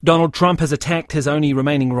Donald Trump has attacked his only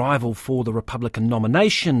remaining rival for the Republican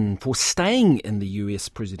nomination for staying in the US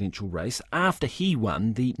presidential race after he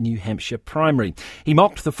won the New Hampshire primary. He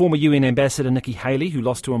mocked the former UN ambassador Nikki Haley, who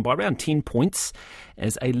lost to him by around 10 points,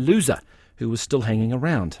 as a loser who was still hanging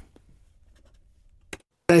around.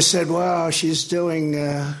 I said, wow, she's doing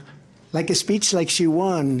like a speech like she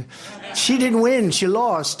won. She didn't win, she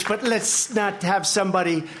lost. But let's not have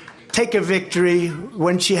somebody take a victory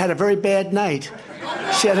when she had a very bad night.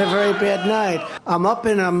 She had a very bad night. I'm up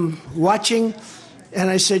and I'm watching, and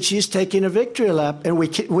I said, she's taking a victory lap. And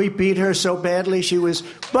we beat her so badly,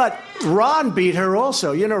 but Ron beat her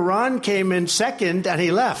also. You know, Ron came in second and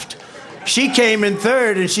he left. She came in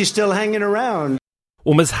third and she's still hanging around.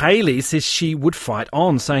 Well, Ms. Haley says she would fight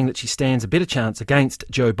on, saying that she stands a better chance against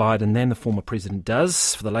Joe Biden than the former president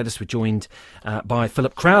does. For the latest, we're joined by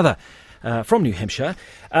Philip Crowther from New Hampshire.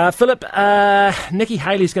 Philip, Nikki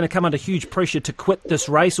Haley's going to come under huge pressure to quit this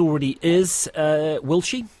race, already is. Will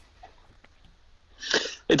she?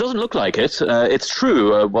 It doesn't look like it. It's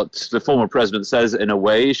true what the former president says in a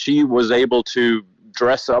way. She was able to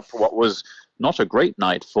dress up what was not a great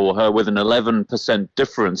night for her, with an 11%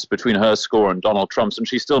 difference between her score and Donald Trump's, and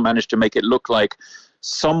she still managed to make it look like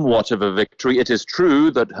somewhat of a victory. It is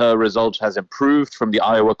true that her result has improved from the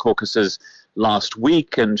Iowa caucuses last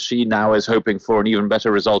week, and she now is hoping for an even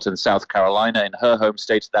better result in South Carolina, in her home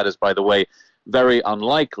state. That is, by the way, very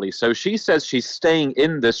unlikely. So she says she's staying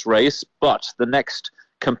in this race, but the next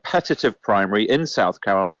competitive primary in South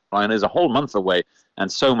Carolina is a whole month away. And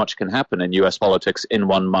so much can happen in US politics in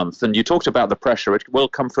 1 month. And you talked about the pressure. It will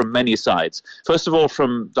come from many sides. First of all,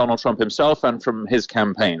 from Donald Trump himself and from his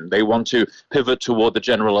campaign. They want to pivot toward the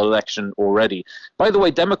general election already. By the way,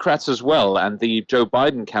 Democrats as well and the Joe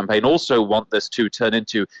Biden campaign also want this to turn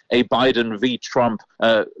into a Biden v. Trump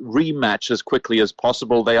rematch as quickly as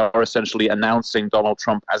possible. They are essentially announcing Donald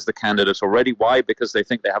Trump as the candidate already. Why? Because they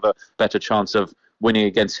think they have a better chance of winning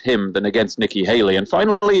against him than against Nikki Haley. And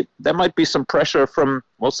finally, there might be some pressure from,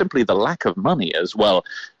 well, simply the lack of money as well,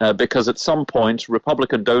 because at some point,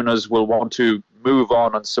 Republican donors will want to move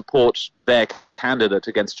on and support their candidate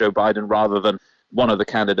against Joe Biden rather than one of the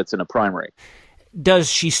candidates in a primary.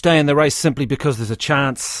 Does she stay in the race simply because there's a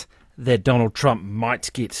chance that Donald Trump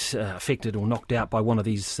might get affected or knocked out by one of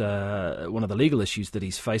the legal issues that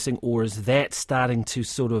he's facing, or is that starting to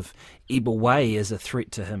sort of ebb away as a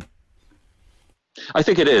threat to him? I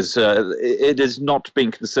think it is. It is not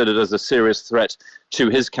being considered as a serious threat to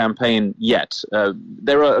his campaign yet.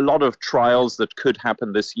 There are a lot of trials that could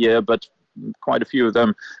happen this year, but quite a few of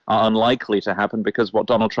them are unlikely to happen because what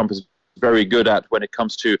Donald Trump is very good at when it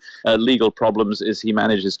comes to legal problems is he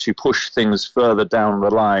manages to push things further down the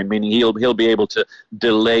line, meaning he'll be able to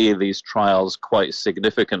delay these trials quite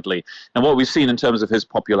significantly. And what we've seen in terms of his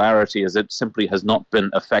popularity is it simply has not been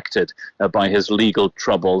affected by his legal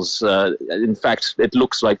troubles. In fact, it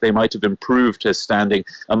looks like they might have improved his standing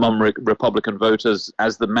among Republican voters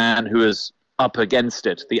as the man who is up against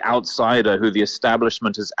it, the outsider who the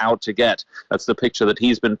establishment is out to get. That's the picture that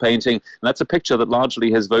he's been painting, and that's a picture that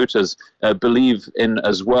largely his voters believe in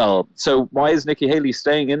as well. So why is Nikki Haley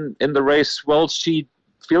staying in the race? Well, she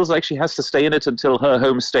feels like she has to stay in it until her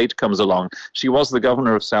home state comes along. She was the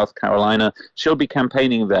governor of South Carolina. She'll be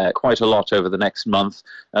campaigning there quite a lot over the next month,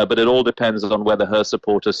 but it all depends on whether her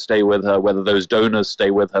supporters stay with her, whether those donors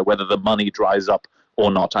stay with her, whether the money dries up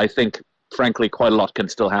or not. I think frankly, quite a lot can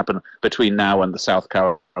still happen between now and the South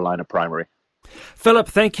Carolina primary. Philip,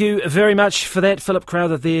 thank you very much for that. Philip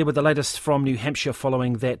Crowther there with the latest from New Hampshire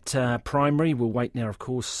following that primary. We'll wait now, of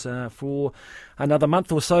course, for another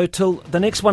month or so till the next one.